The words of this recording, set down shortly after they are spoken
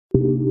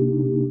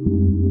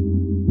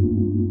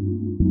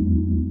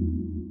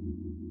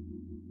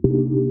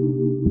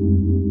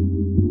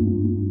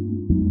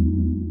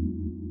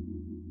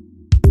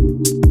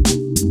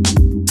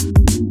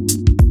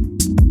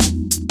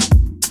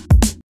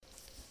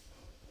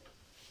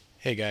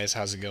Hey guys,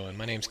 how's it going?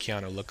 My name's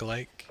Keanu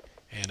Lookalike,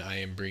 and I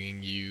am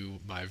bringing you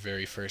my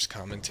very first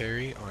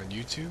commentary on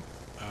YouTube.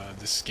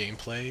 This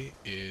gameplay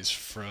is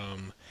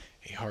from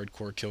a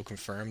hardcore kill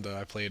confirmed that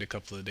I played a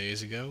couple of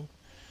days ago.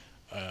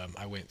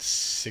 I went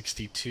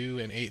 62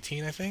 and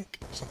 18, I think,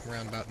 something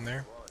around about in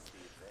there.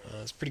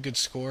 It's a pretty good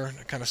score.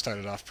 I kind of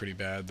started off pretty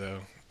bad though,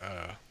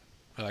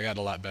 but I got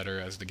a lot better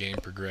as the game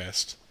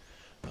progressed.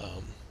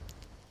 Um,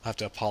 I have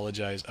to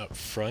apologize up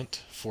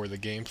front for the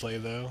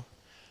gameplay though.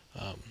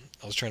 Um,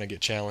 I was trying to get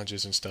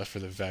challenges and stuff for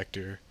the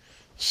Vector,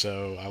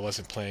 so I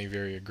wasn't playing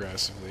very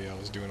aggressively. I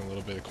was doing a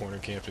little bit of corner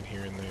camping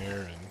here and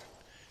there and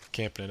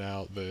camping it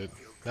out, but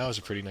that was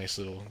a pretty nice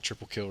little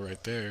triple kill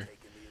right there.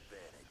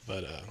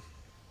 But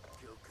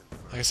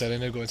like I said, I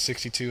ended up going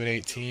 62 and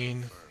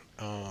 18.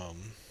 Um,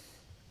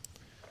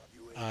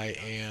 I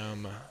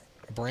am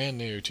brand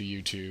new to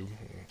YouTube,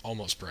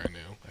 almost brand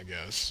new, I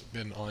guess.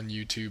 Been on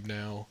YouTube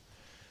now,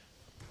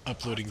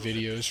 uploading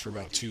videos for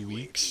about 2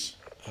 weeks.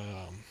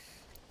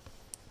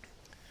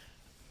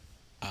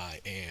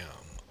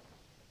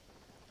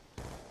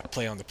 I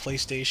play on the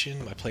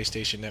PlayStation. My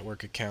PlayStation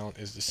Network account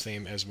is the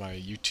same as my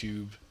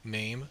YouTube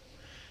name,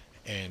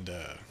 and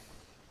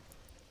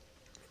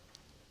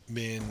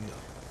been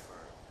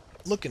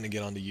looking to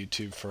get onto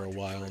YouTube for a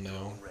while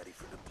now.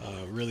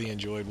 Really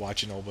enjoyed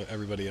watching all but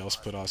everybody else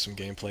put awesome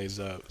gameplays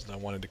up, and I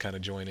wanted to kind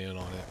of join in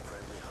on it.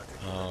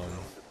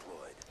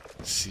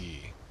 Let's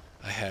see.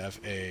 I have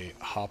a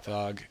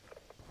Hopdog,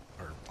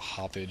 or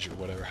Hoppage, or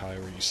whatever,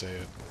 however you say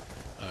it,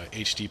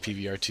 HD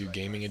PVR2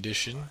 Gaming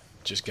Edition.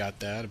 Just got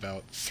that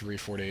about 3 or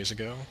 4 days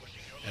ago,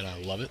 and I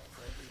love it.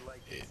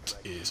 It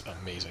is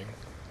amazing.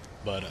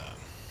 But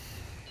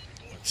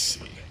let's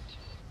see.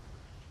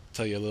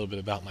 Tell you a little bit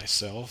about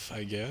myself,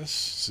 I guess,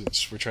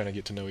 since we're trying to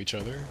get to know each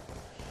other.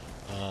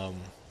 Um,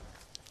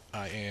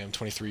 I am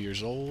 23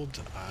 years old.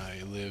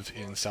 I live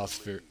in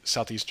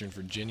southeastern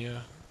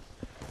Virginia.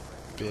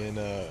 Been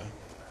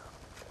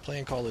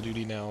playing Call of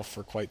Duty now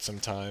for quite some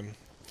time.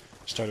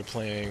 Started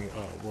playing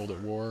World at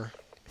War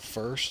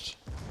first.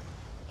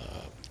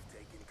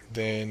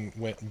 Then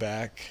went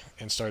back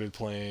and started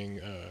playing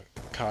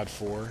COD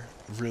 4.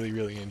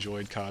 Really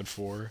enjoyed COD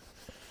 4.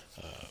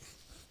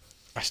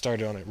 I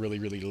started on it really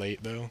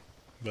late though,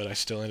 but I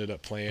still ended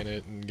up playing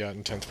it and got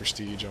intense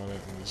prestige on it,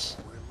 and it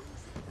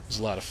was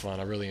a lot of fun.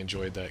 I really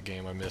enjoyed that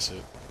game. I miss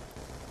it.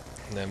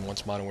 And then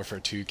once Modern Warfare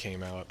 2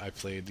 came out, I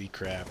played the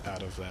crap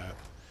out of that.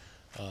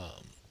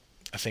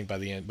 I think by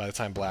the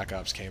time Black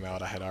Ops came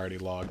out, I had already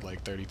logged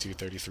like 32,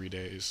 33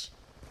 days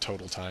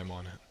total time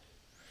on it.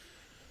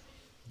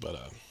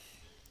 But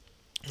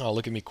oh,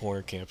 look at me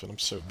corner camping. I'm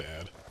so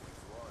bad.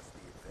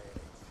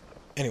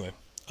 Anyway,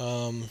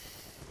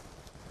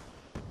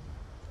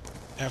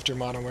 after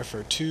Modern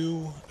Warfare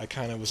 2, I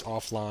kind of was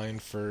offline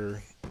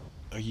for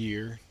a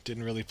year.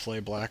 Didn't really play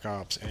Black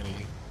Ops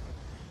any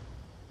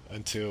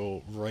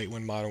until right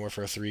when Modern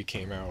Warfare 3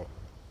 came out.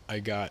 I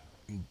got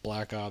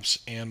Black Ops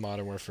and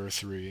Modern Warfare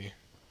 3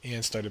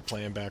 and started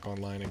playing back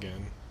online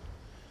again.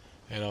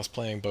 And I was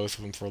playing both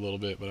of them for a little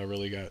bit, but I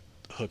really got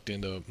hooked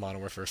into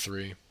Modern Warfare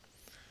 3.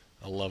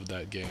 I loved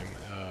that game.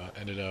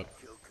 Ended up,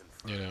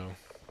 you know,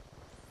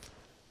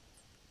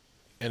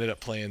 ended up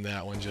playing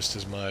that one just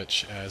as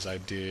much as I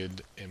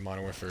did in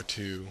Modern Warfare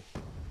 2.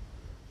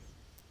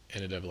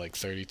 Ended up like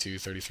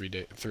 33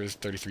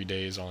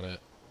 days on it.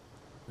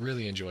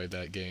 Really enjoyed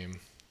that game.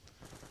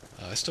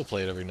 I still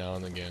play it every now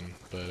and again,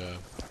 but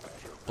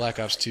Black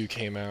Ops 2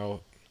 came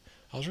out.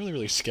 I was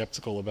really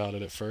skeptical about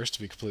it at first,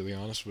 to be completely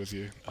honest with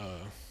you.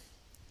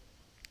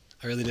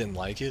 I really didn't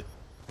like it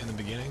in the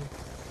beginning.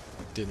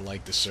 Didn't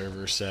like the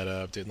server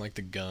setup, didn't like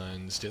the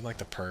guns, didn't like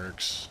the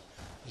perks.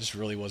 Just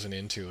really wasn't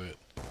into it.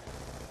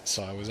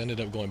 So I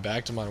ended up going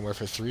back to Modern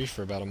Warfare 3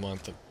 for about a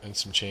month and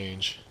some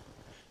change.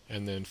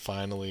 And then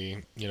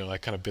finally, I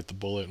kind of bit the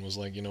bullet and was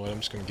like, you know what, I'm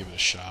just going to give it a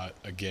shot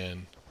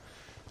again.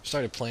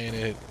 Started playing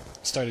it,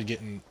 started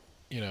getting,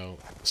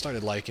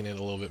 started liking it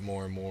a little bit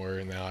more and more,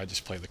 and now I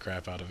just play the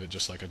crap out of it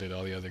just like I did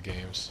all the other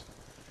games.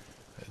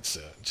 It's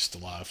just a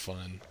lot of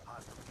fun.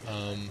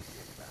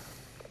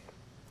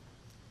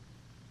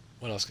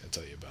 What else can I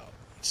tell you about?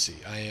 Let's see.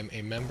 I am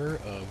a member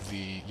of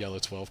the Yellow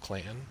 12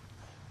 clan.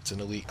 It's an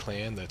elite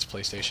clan that's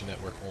PlayStation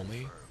Network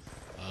only.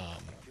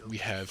 We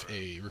have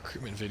a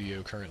recruitment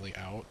video currently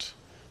out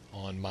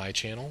on my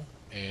channel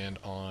and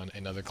on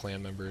another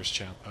clan member's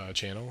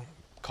channel.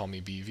 Call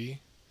me BV.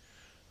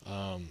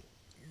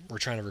 We're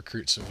trying to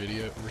recruit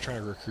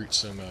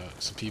some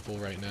some people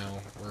right now.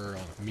 We're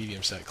on a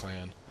medium set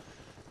clan,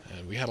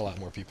 and we had a lot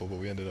more people, but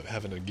we ended up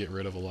having to get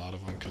rid of a lot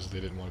of them because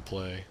they didn't want to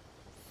play.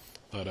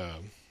 But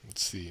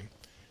let's see.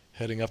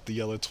 Heading up the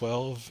Yellow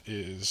 12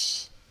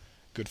 is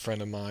a good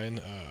friend of mine,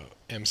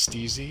 M.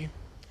 Steezy.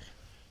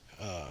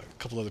 A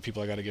couple other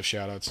people I got to give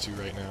shout-outs to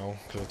right now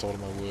because I told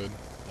him I would.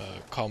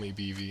 Call me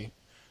BV,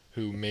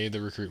 who made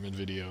the recruitment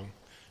video,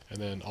 and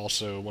then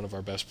also one of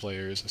our best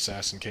players,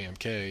 Assassin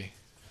KMK.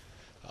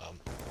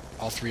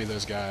 All three of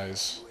those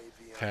guys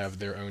have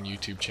their own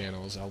YouTube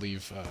channels. I'll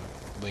leave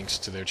links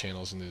to their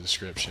channels in the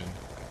description.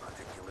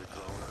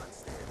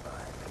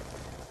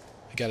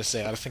 I gotta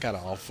say, I think out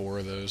of all four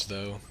of those,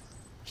 though,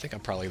 I think I'm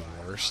probably the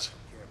worst.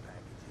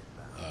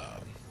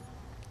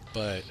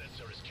 But,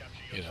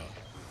 you know,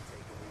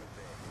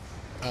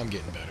 I'm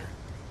getting better.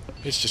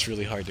 It's just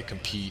really hard to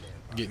compete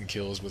getting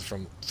kills with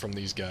from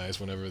these guys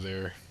whenever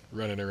they're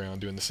running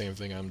around doing the same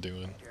thing I'm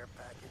doing.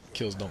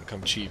 Kills don't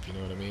come cheap, you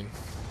know what I mean?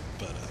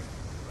 But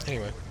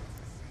anyway,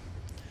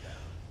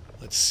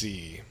 let's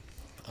see.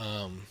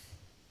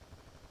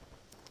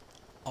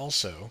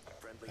 Also,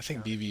 I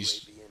think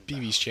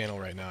BB's channel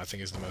right now I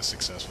think is the most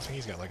successful. I think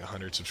he's got like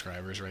 100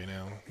 subscribers right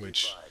now,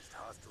 which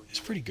is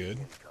pretty good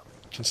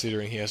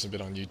considering he hasn't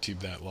been on YouTube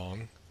that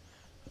long.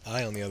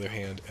 I, on the other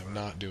hand, am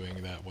not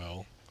doing that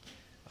well.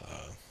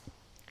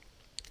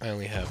 I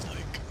only have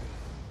like,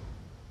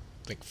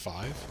 I think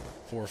 4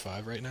 or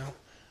 5 right now.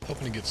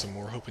 Hoping to get some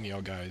more, hoping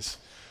y'all guys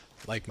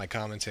like my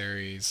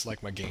commentaries,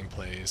 like my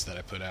gameplays that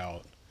I put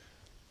out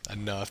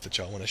enough that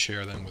y'all want to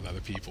share them with other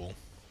people.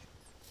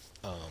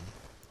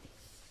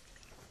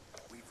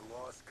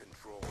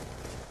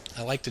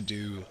 I like to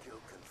do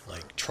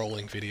like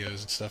trolling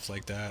videos and stuff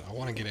like that. I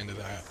want to get into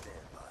that.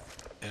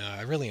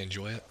 I really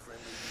enjoy it.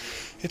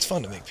 It's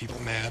fun to make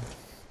people mad.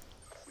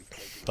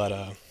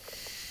 But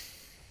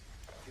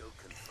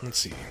let's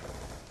see.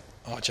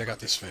 Oh, check out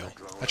this fail.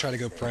 I tried to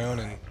go prone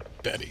and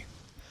Betty.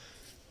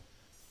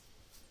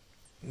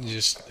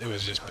 That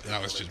was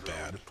just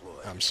bad.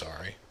 I'm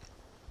sorry.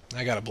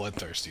 I got a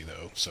bloodthirsty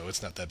though, so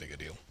it's not that big a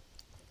deal.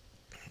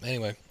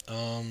 Anyway,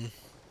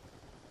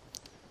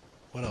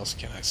 what else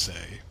can I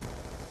say?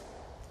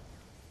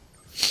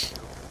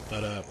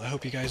 But I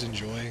hope you guys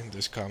enjoy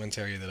this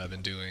commentary that I've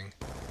been doing.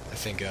 I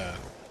think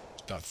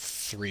about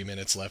 3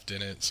 minutes left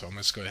in it, so I'm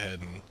just go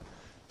ahead and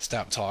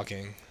stop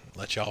talking,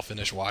 let y'all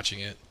finish watching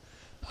it.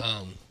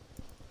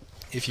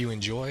 If you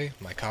enjoy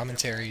my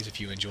commentaries,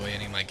 if you enjoy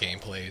any of my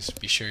gameplays,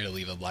 be sure to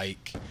leave a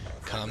like,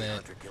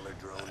 comment,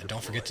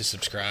 don't forget to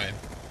subscribe.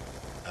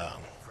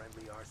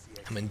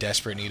 I'm in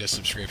desperate need of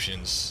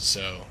subscriptions,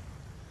 so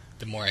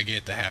the more I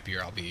get, the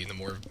happier I'll be, and the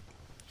more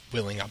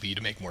willing I'll be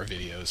to make more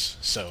videos.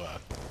 So,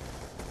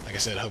 like I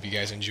said, I hope you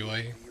guys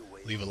enjoy.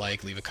 Leave a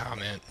like, leave a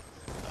comment,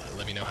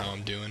 let me know how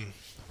I'm doing,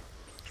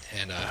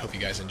 and I hope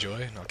you guys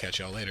enjoy, and I'll catch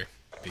y'all later.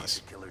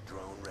 Peace. Killer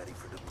drone ready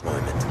for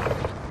deployment.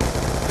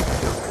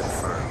 Kill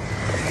confirmed.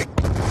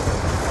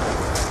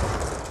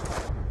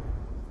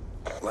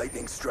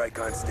 Lightning strike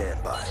on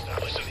standby.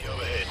 Listen to the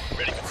overhead.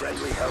 Ready for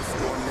Friendly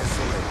Hellstorm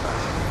missile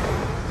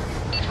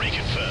inbound. 3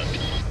 confirmed.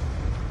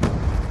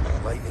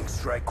 Lightning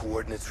strike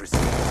coordinates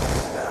received.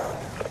 Inbound.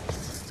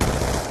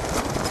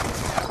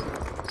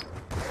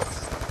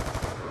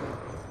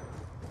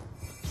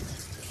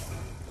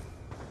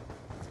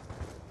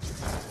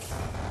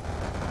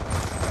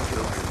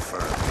 Kill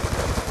confirmed.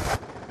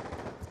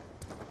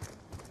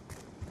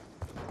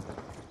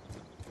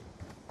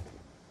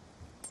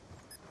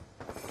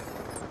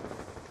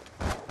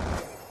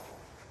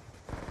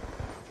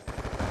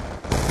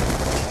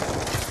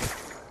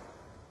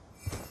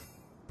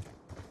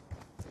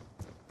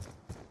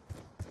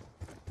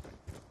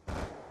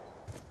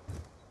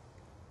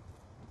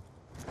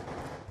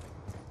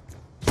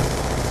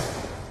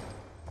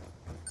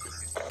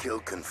 Kill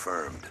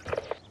confirmed.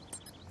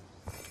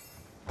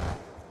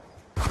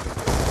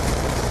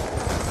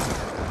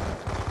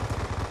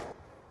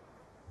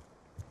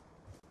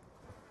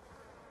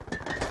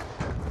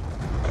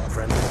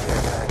 Friendly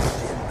care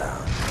package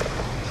inbound.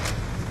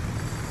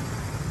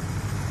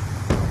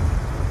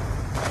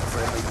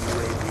 Friendly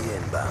UAV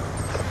inbound.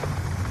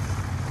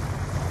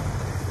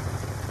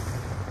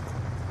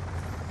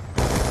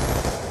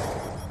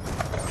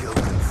 Kill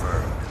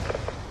confirmed.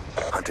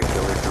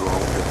 Hunter-killer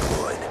drone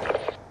deployed.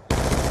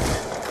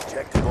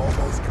 Objective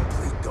almost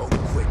complete. Don't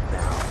quit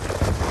now.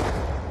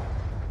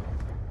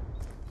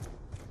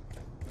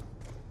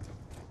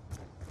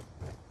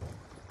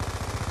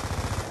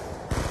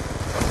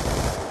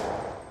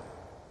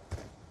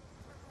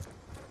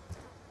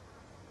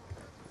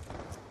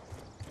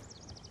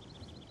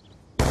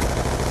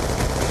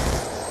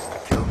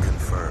 Kill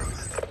confirmed.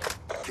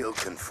 Kill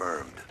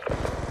confirmed.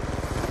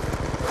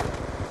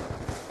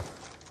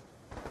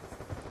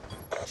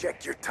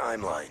 Check your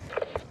timeline.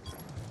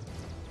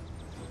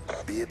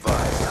 Be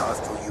advised,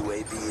 hostile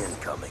UAV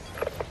incoming.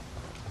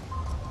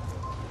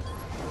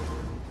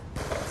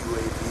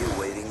 UAV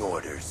awaiting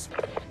orders.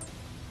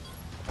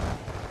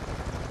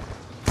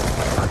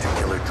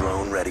 Hunter-killer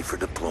drone ready for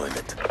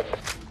deployment.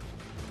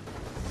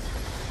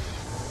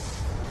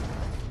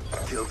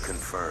 Kill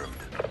confirmed.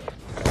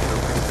 Kill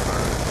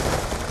confirmed.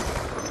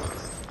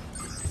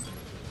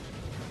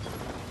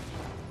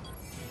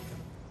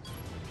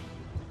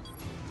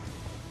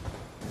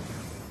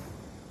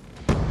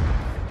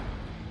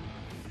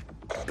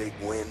 Big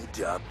win,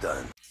 job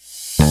done.